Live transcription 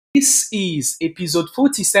This is episode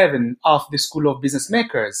 47 of the School of Business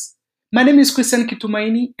Makers. My name is Christian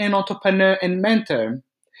Kitumaini, an entrepreneur and mentor.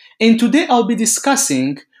 And today I'll be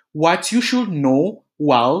discussing what you should know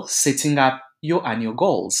while setting up your annual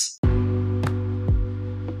goals.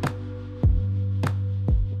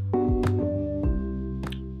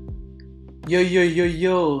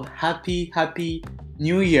 Yo, happy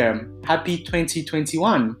New Year. Happy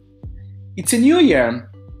 2021. It's a new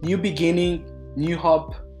year, new beginning, new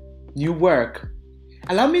hope, new work.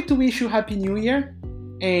 Allow me to wish you happy new year.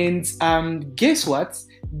 And guess what?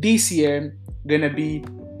 This year gonna be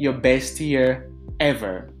your best year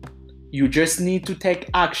ever. You just need to take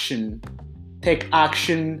action. Take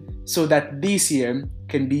action so that this year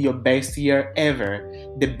can be your best year ever.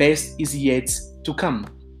 The best is yet to come.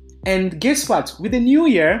 And guess what? With the new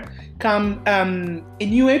year come a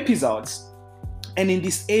new episodes. And in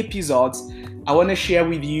this episode, I want to share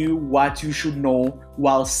with you what you should know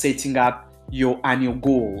while setting up your annual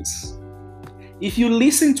goals. If you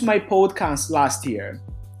listened to my podcast last year,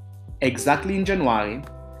 exactly in January,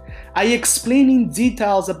 I explained in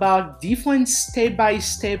details about different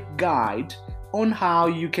step-by-step guide on how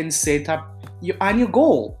you can set up your annual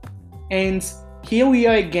goal. And here we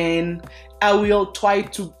are again. I will try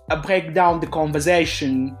to break down the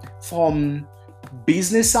conversation from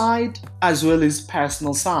business side as well as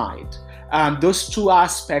personal side. Those two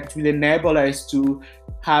aspects will enable us to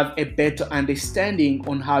have a better understanding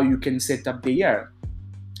on how you can set up the year.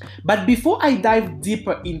 But before I dive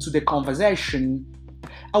deeper into the conversation,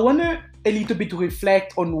 I want to a little bit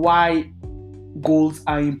reflect on why goals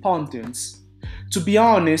are important. To be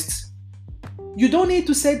honest, you don't need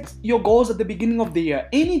to set your goals at the beginning of the year.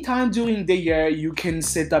 Anytime during the year, you can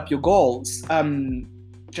set up your goals.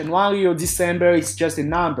 January or December is just a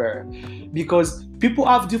number because people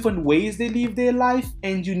have different ways they live their life,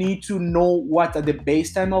 and you need to know what at the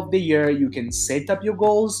base time of the year you can set up your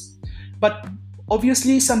goals. But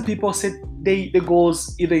obviously, some people set the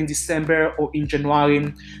goals either in December or in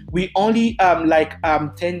January. We only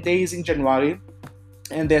 10 days in January,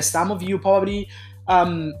 and there's some of you probably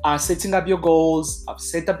are setting up your goals, have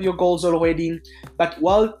set up your goals already. But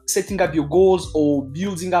while setting up your goals or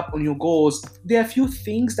building up on your goals, there are a few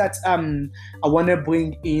things that I want to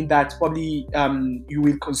bring in that probably you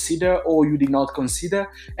will consider or you did not consider,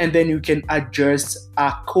 and then you can adjust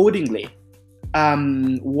accordingly.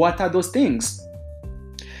 What are those things?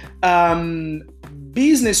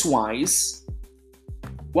 Business-wise,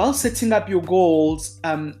 while setting up your goals,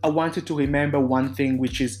 I want you to remember one thing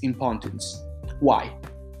which is important. Why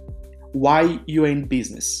you're in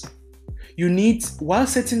business. While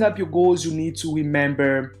setting up your goals, you need to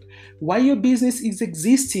remember why your business is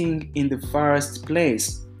existing in the first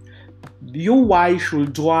place. Your why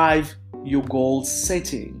should drive your goal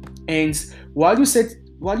setting. And while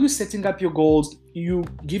you're setting up your goals, you're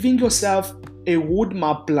giving yourself a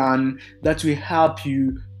roadmap plan that will help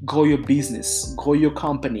you grow your business, grow your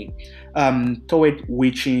company toward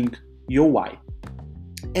reaching your why.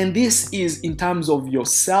 And this is in terms of your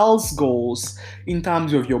sales goals, in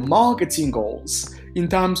terms of your marketing goals, in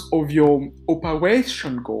terms of your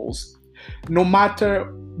operation goals. No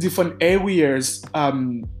matter different areas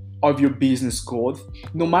of your business growth,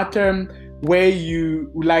 no matter where you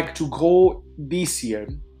would like to grow this year,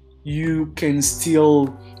 you can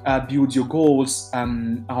still build your goals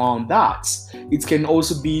around that. It can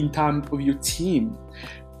also be in terms of your team.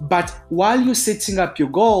 But while you're setting up your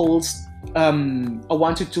goals, I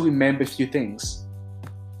want you to remember a few things.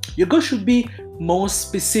 Your goals should be more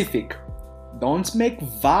specific. Don't make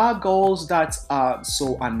vague goals that are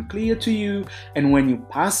so unclear to you, and when you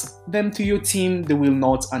pass them to your team, they will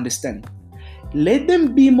not understand. Let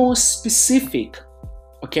them be more specific,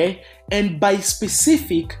 okay? And by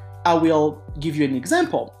specific, I will give you an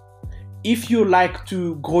example. If you like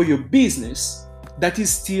to grow your business, that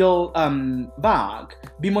is still vague.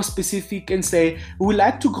 Be more specific and say, we would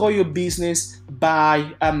like to grow your business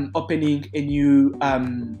by opening a new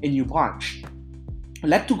branch. We'd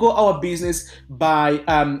like to grow our business by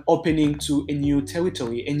opening to a new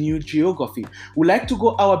territory, a new geography. We'd like to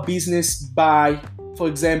grow our business by, for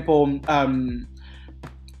example,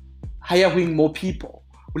 hiring more people.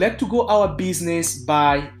 We'd like to grow our business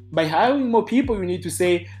by hiring more people. You need to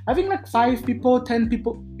say, having like 5 people, 10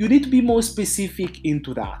 people, you need to be more specific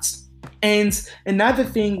into that. And another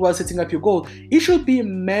thing while setting up your goal, it should be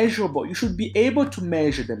measurable. You should be able to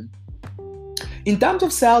measure them. In terms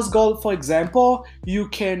of sales goal, for example, you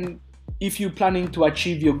can, if you're planning to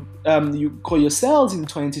achieve you grow your sales in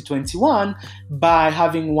 2021 by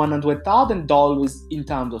having $100,000 in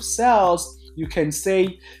terms of sales, you can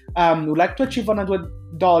say, we'd like to achieve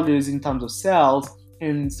 $100 in terms of sales,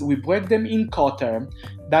 and we break them in quarter,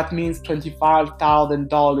 that means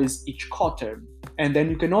 $25,000 each quarter. And then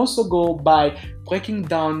you can also go by breaking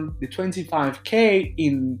down the 25K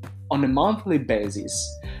on a monthly basis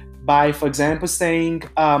by, for example, saying,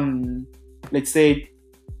 let's say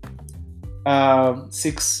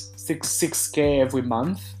 6K every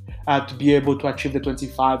month to be able to achieve the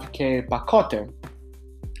 25K per quarter.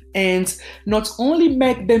 And not only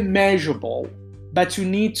make them measurable, but you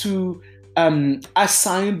need to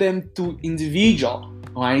assign them to individual,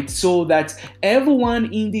 right? So that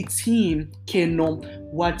everyone in the team can know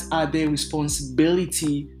what are their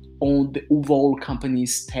responsibility on the overall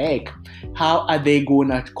company's tech. How are they going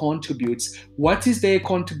to contribute? What is their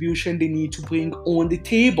contribution they need to bring on the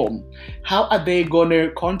table? How are they going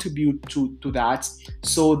to contribute to that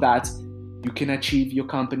so that you can achieve your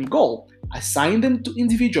company goal? Assign them to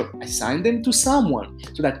individual, assign them to someone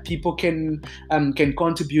so that people can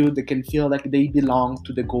contribute, they can feel like they belong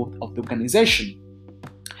to the growth of the organization.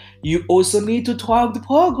 You also need to track the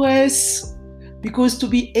progress, because to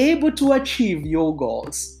be able to achieve your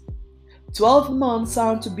goals, 12 months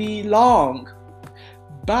sound to be long,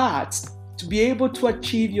 but to be able to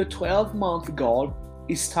achieve your 12-month goal,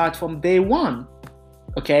 it starts from day one,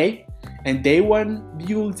 okay? And day one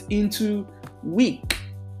builds into week,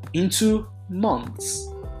 into months,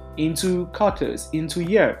 into quarters, into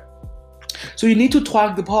year. So you need to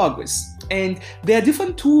track the progress. And there are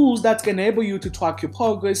different tools that can enable you to track your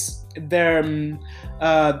progress.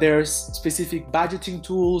 There's specific budgeting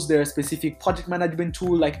tools, there are specific project management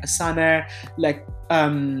tools like Asana, like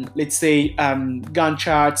let's say Gantt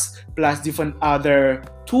charts, plus different other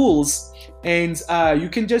tools. And you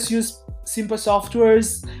can just use simple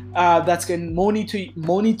softwares that can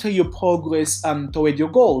monitor your progress toward your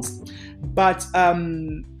goals. But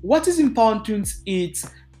what is important is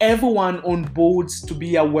everyone on board to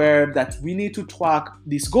be aware that we need to track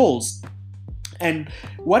these goals. And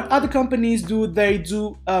what other companies do, they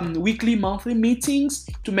do weekly, monthly meetings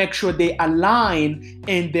to make sure they align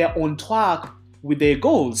and they're on track with their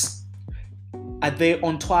goals. Are they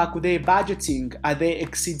on track with their budgeting? Are they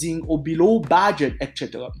exceeding or below budget,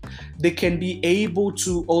 etc.? They can be able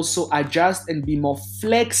to also adjust and be more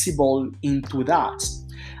flexible into that.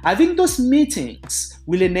 I think those meetings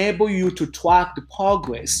will enable you to track the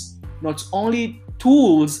progress, not only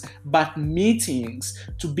tools, but meetings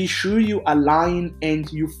to be sure you align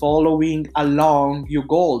and you following along your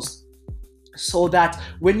goals, so that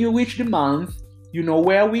when you reach the month, you know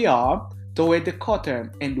where we are toward the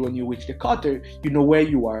quarter, and when you reach the quarter, you know where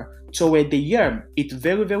you are toward the year. It's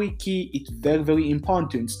very, very key. It's very, very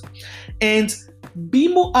important. And be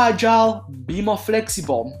more agile, be more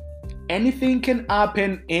flexible. Anything can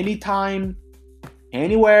happen anytime,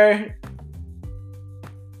 anywhere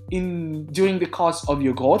during the course of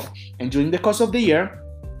your growth and during the course of the year.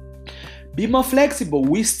 Be more flexible.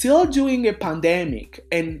 We're still during a pandemic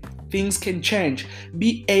and things can change.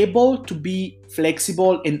 Be able to be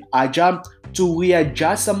flexible and agile to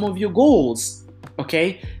readjust some of your goals.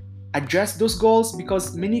 Okay? Adjust those goals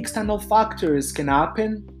because many external factors can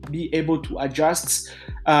happen. Be able to adjust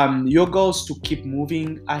your goals to keep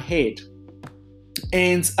moving ahead.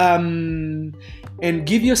 And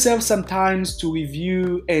give yourself some time to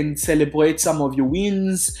review and celebrate some of your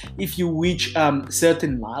wins. If you reach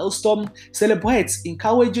certain milestone, celebrate,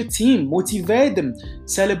 encourage your team, motivate them,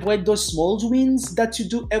 celebrate those small wins that you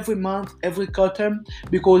do every month, every quarter,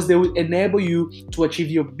 because they will enable you to achieve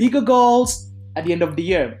your bigger goals at the end of the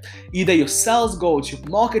year. Either your sales goals, your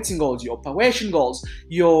marketing goals, your operation goals,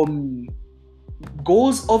 your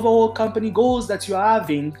goals, overall company goals that you're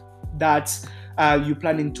having that you're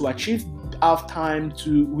planning to achieve. Have time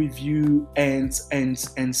to review and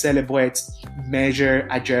celebrate, measure,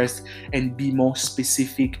 adjust, and be more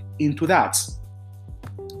specific into that.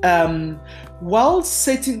 While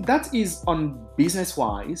setting, that is on business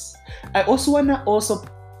wise, I also want to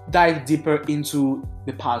dive deeper into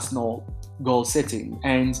the personal goal setting,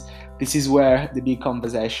 and this is where the big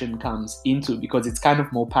conversation comes into, because it's kind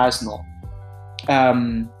of more personal.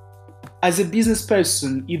 As a business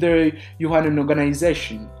person, either you run an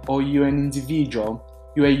organization or you're an individual,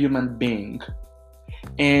 you're a human being.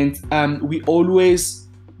 And we always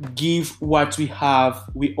give what we have.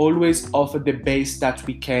 We always offer the best that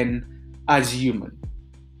we can as human.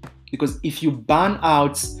 Because if you burn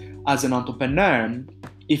out as an entrepreneur,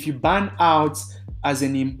 if you burn out as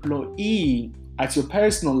an employee at your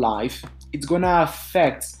personal life, it's going to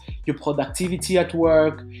affect your productivity at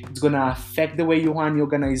work. It's going to affect the way you run your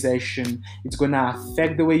organization. It's going to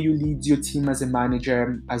affect the way you lead your team as a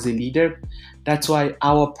manager, as a leader. That's why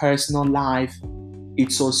our personal life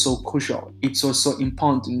it's also crucial. It's also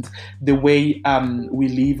important. The way we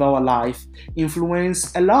live our life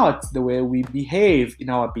influence a lot the way we behave in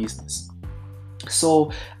our business.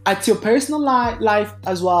 So at your personal life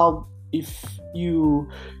as well, if you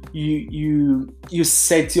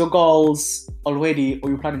set your goals already, or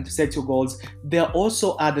you're planning to set your goals, there are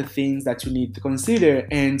also other things that you need to consider.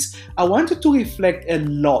 And I wanted to reflect a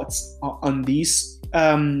lot on this,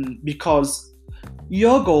 because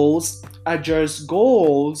your goals are just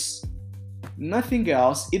goals, nothing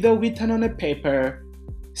else, either written on a paper,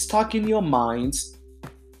 stuck in your mind,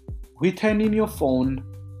 written in your phone.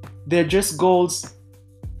 They're just goals.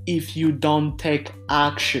 If you don't take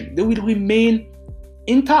action, they will remain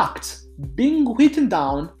intact, being written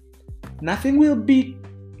down. Nothing will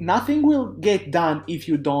get done if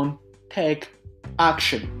you don't take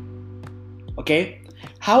action. Okay?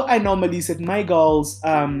 How I normally set my goals,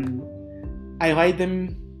 I write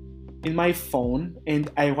them in my phone and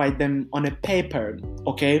I write them on a paper.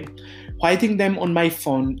 Okay? Writing them on my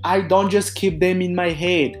phone, I don't just keep them in my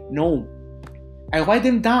head. No. I write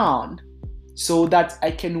them down so that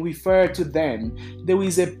I can refer to them. There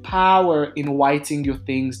is a power in writing your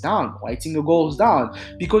things down, writing your goals down,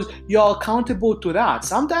 because you're accountable to that.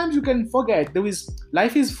 Sometimes you can forget.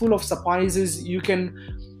 Life is full of surprises. You can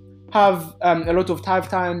have a lot of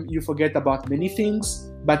time. You forget about many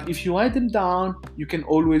things. But if you write them down, you can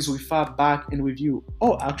always refer back and review.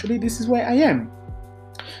 Oh, actually, this is where I am.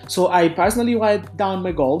 So I personally write down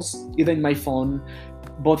my goals, either in my phone,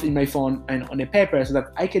 both in my phone and on a paper, so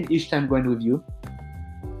that I can each time go and review.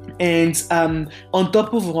 And on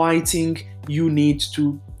top of writing, you need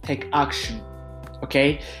to take action.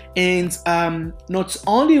 Okay? And not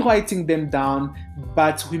only writing them down,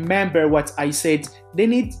 but remember what I said, they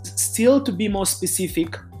need still to be more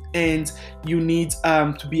specific, and you need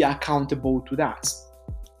to be accountable to that.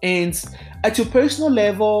 And at your personal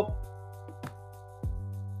level,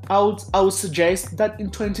 I would suggest that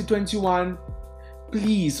in 2021,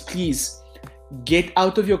 please get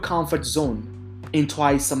out of your comfort zone and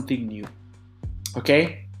try something new.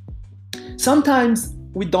 Okay? Sometimes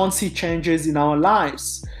we don't see changes in our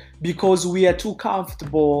lives because we are too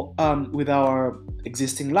comfortable with our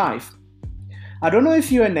existing life. I don't know if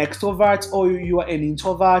you're an extrovert or you are an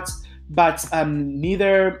introvert, but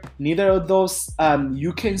neither of those,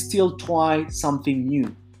 you can still try something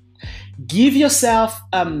new. Give yourself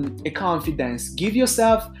a confidence. Give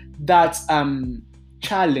yourself that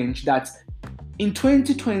challenge that in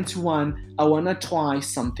 2021, I want to try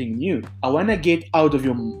something new. I want to get out of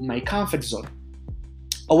my comfort zone.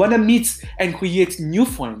 I want to meet and create new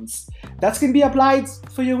friends. That can be applied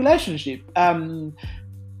for your relationship.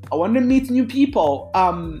 I want to meet new people.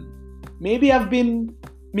 Maybe I've been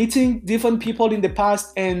meeting different people in the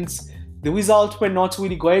past and the results were not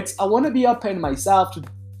really great. I want to be open myself to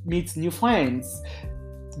meet new friends.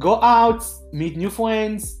 Go out, meet new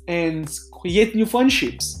friends, and create new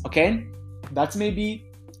friendships, okay? That's maybe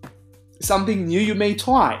something new you may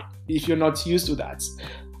try if you're not used to that.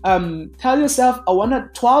 Tell yourself, I want to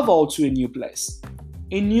travel to a new place.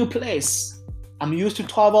 I'm used to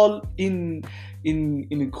travel in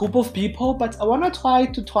a group of people, but I want to try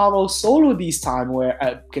to travel solo this time, where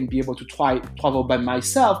I can be able to travel by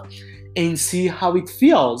myself and see how it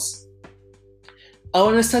feels. I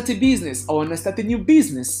want to start a business. I want to start a new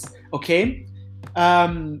business, okay?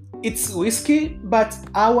 It's risky, but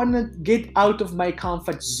I want to get out of my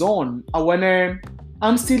comfort zone.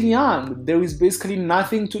 I'm still young. There is basically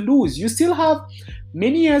nothing to lose. You still have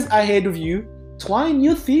many years ahead of you. Try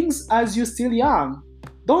new things as you're still young.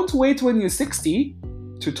 Don't wait when you're 60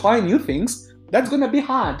 to try new things. That's going to be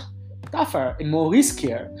hard, tougher, and more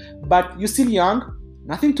riskier. But you're still young,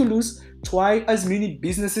 nothing to lose. Try as many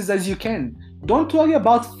businesses as you can. Don't worry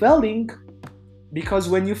about failing, because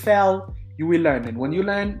when you fail, you will learn. And when you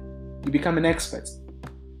learn, you become an expert.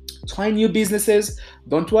 Try new businesses.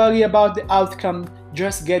 Don't worry about the outcome.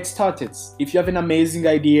 Just get started. If you have an amazing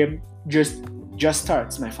idea, just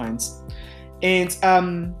start, my friends. And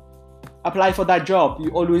apply for that job.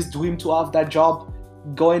 You always dream to have that job.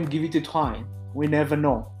 Go and give it a try. We never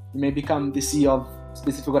know. You may become the CEO of a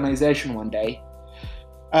specific organization one day.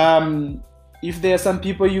 If there are some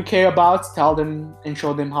people you care about, tell them and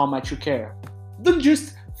show them how much you care. Don't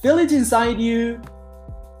just feel it inside you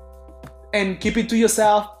and keep it to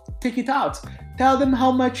yourself. Take it out. Tell them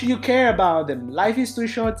how much you care about them. Life is too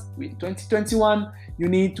short. In 2021, you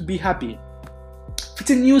need to be happy. If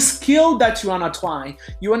it's a new skill that you want to try,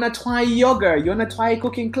 you want to try yoga, you want to try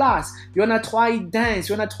cooking class, you want to try dance,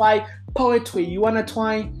 you want to try poetry, you want to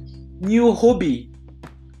try new hobby,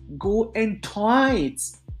 go and try it.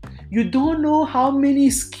 You don't know how many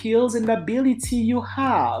skills and ability you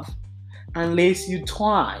have unless you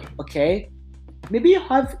try, okay? Maybe you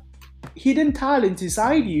have hidden talent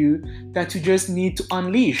inside you that you just need to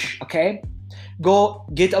unleash, okay? Go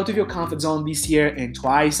get out of your comfort zone this year and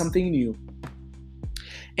try something new.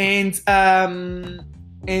 And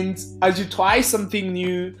as you try something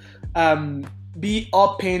new, be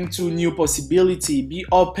open to new possibility, be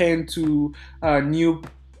open to new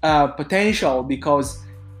potential, because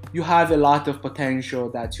you have a lot of potential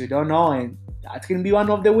that you don't know, and that can be one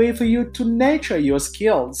of the way for you to nurture your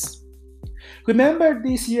skills. Remember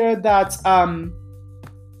this year that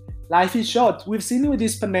life is short. We've seen with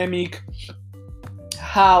this pandemic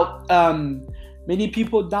how many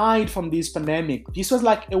people died from this pandemic. This was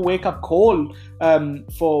like a wake-up call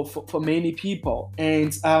for many people.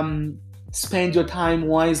 And spend your time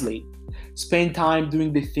wisely. Spend time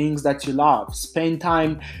doing the things that you love. Spend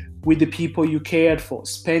time with the people you cared for.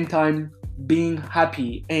 Spend time being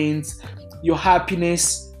happy. And your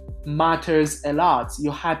happiness matters a lot.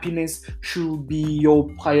 Your happiness should be your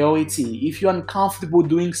priority. If you're uncomfortable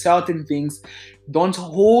doing certain things, don't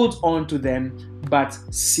hold on to them, but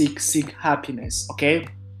seek happiness, okay?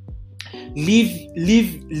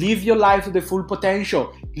 Live your life to the full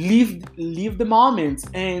potential. Live the moment.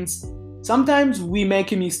 And sometimes we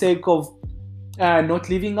make a mistake of not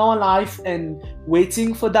living our life and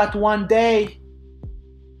waiting for that one day,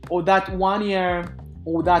 or that 1 year,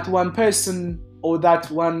 or that one person, or that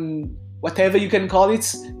one, whatever you can call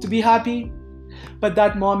it, to be happy. But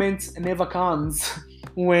that moment never comes.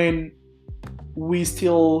 When we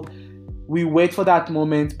wait for that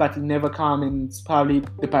moment, but it never comes, and probably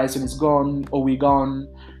the person is gone, or we're gone,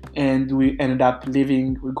 and we ended up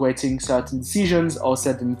living regretting certain decisions or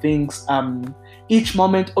certain things. Each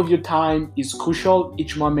moment of your time is crucial.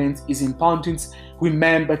 Each moment is important.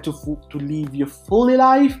 Remember to live your fully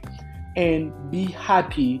life and be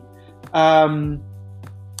happy.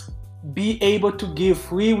 Be able to give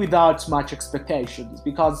free without much expectations,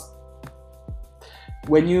 because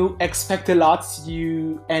when you expect a lot,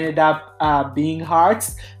 you ended up being hurt.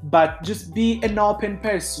 But just be an open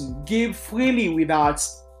person. Give freely without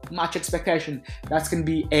much expectation. That can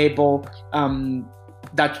be able.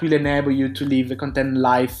 That will enable you to live a content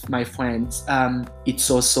life, my friends. It's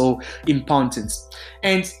also important.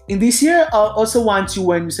 And in this year, I also want you,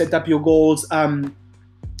 when you set up your goals,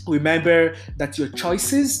 remember that your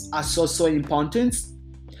choices are so important.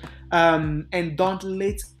 And don't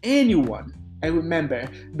let anyone. And remember,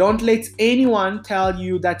 don't let anyone tell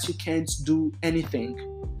you that you can't do anything.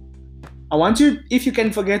 I want you, if you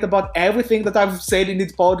can, forget about everything that I've said in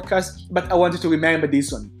this podcast, but I want you to remember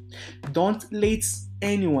this one. Don't let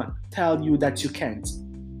anyone tell you that you can't.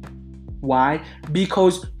 Why?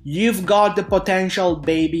 Because you've got the potential,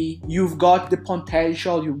 baby. You've got the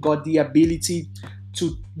potential. You've got the ability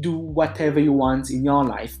to do whatever you want in your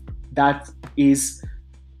life. That is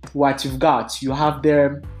what you've got. You have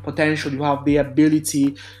their potential, you have the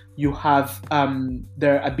ability, you have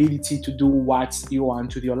their ability to do what you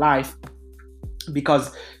want with your life,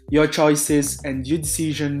 because your choices and your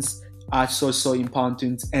decisions are so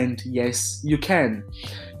important. And yes, you can.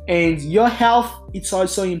 And your health, it's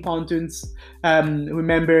also important.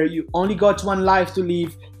 Remember, you only got one life to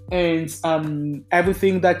live, and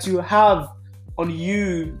everything that you have on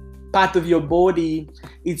you, part of your body,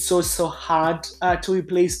 it's so hard to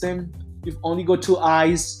replace them. You've only got 2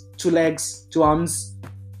 eyes, 2 legs, 2 arms,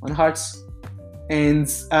 1 heart, and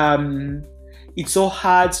it's so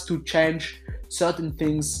hard to change certain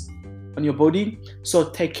things on your body. So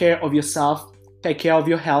take care of yourself, take care of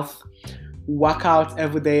your health, work out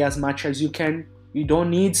every day as much as you can. You don't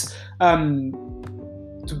need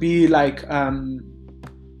to be like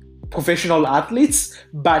professional athletes,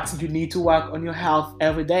 but you need to work on your health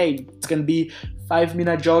every day. It can be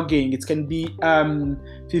 5-minute jogging, it can be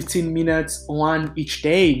 15 minutes one each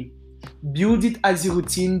day. Build it as your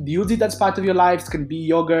routine, build it as part of your life. It can be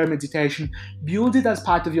yoga, meditation. Build it as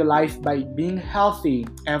part of your life by being healthy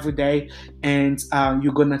every day, and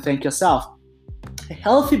you're gonna thank yourself. A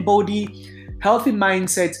healthy body, healthy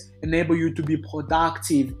mindset enable you to be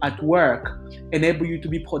productive at work, enable you to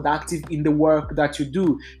be productive in the work that you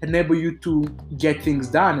do, enable you to get things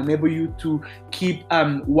done, enable you to keep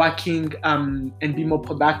working and be more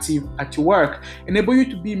productive at your work, enable you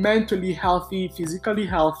to be mentally healthy, physically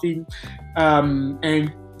healthy,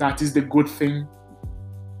 and that is the good thing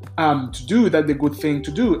to do. That's the good thing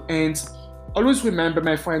to do. And always remember,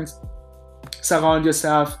 my friends, surround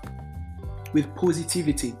yourself with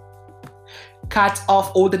positivity. Cut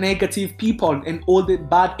off all the negative people and all the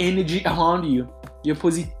bad energy around you.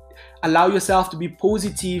 Allow yourself to be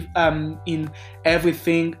positive in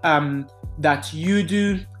everything that you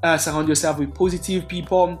do. Surround yourself with positive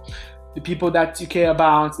people, the people that you care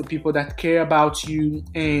about, the people that care about you,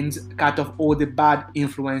 and cut off all the bad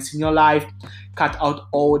influence in your life. Cut out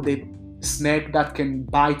all the snake that can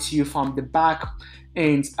bite you from the back,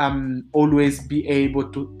 and always be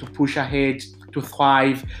able to push ahead, to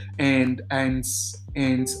thrive, and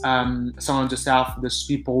surround yourself with those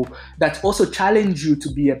people that also challenge you to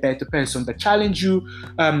be a better person, that challenge you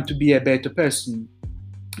to be a better person.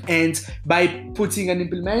 And by putting and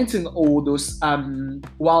implementing all those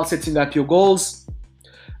while setting up your goals,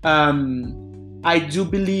 I do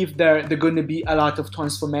believe there are going to be a lot of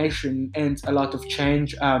transformation and a lot of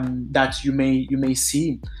change that you may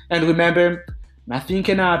see. And remember, nothing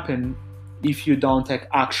can happen if you don't take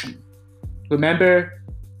action. Remember,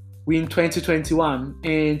 we're in 2021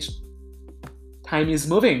 and time is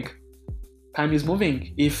moving. Time is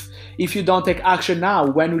moving. If you don't take action now,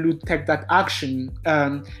 when will you take that action?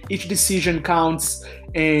 Each decision counts,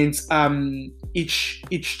 and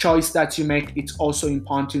each choice that you make, it's also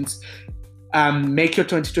important. Make your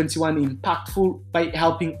 2021 impactful by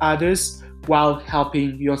helping others while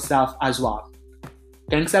helping yourself as well.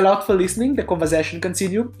 Thanks a lot for listening. The conversation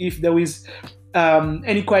continue. If there is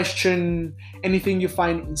any question, anything you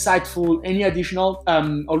find insightful, any additional,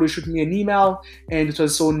 always shoot me an email. And it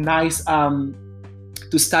was so nice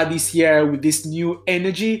to start this year with this new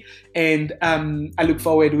energy, and I look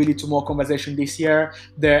forward really to more conversation this year.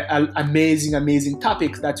 There are amazing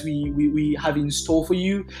topics that we have in store for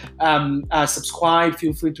you. Subscribe,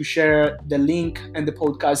 feel free to share the link and the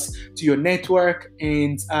podcast to your network,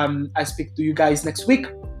 and I speak to you guys next week.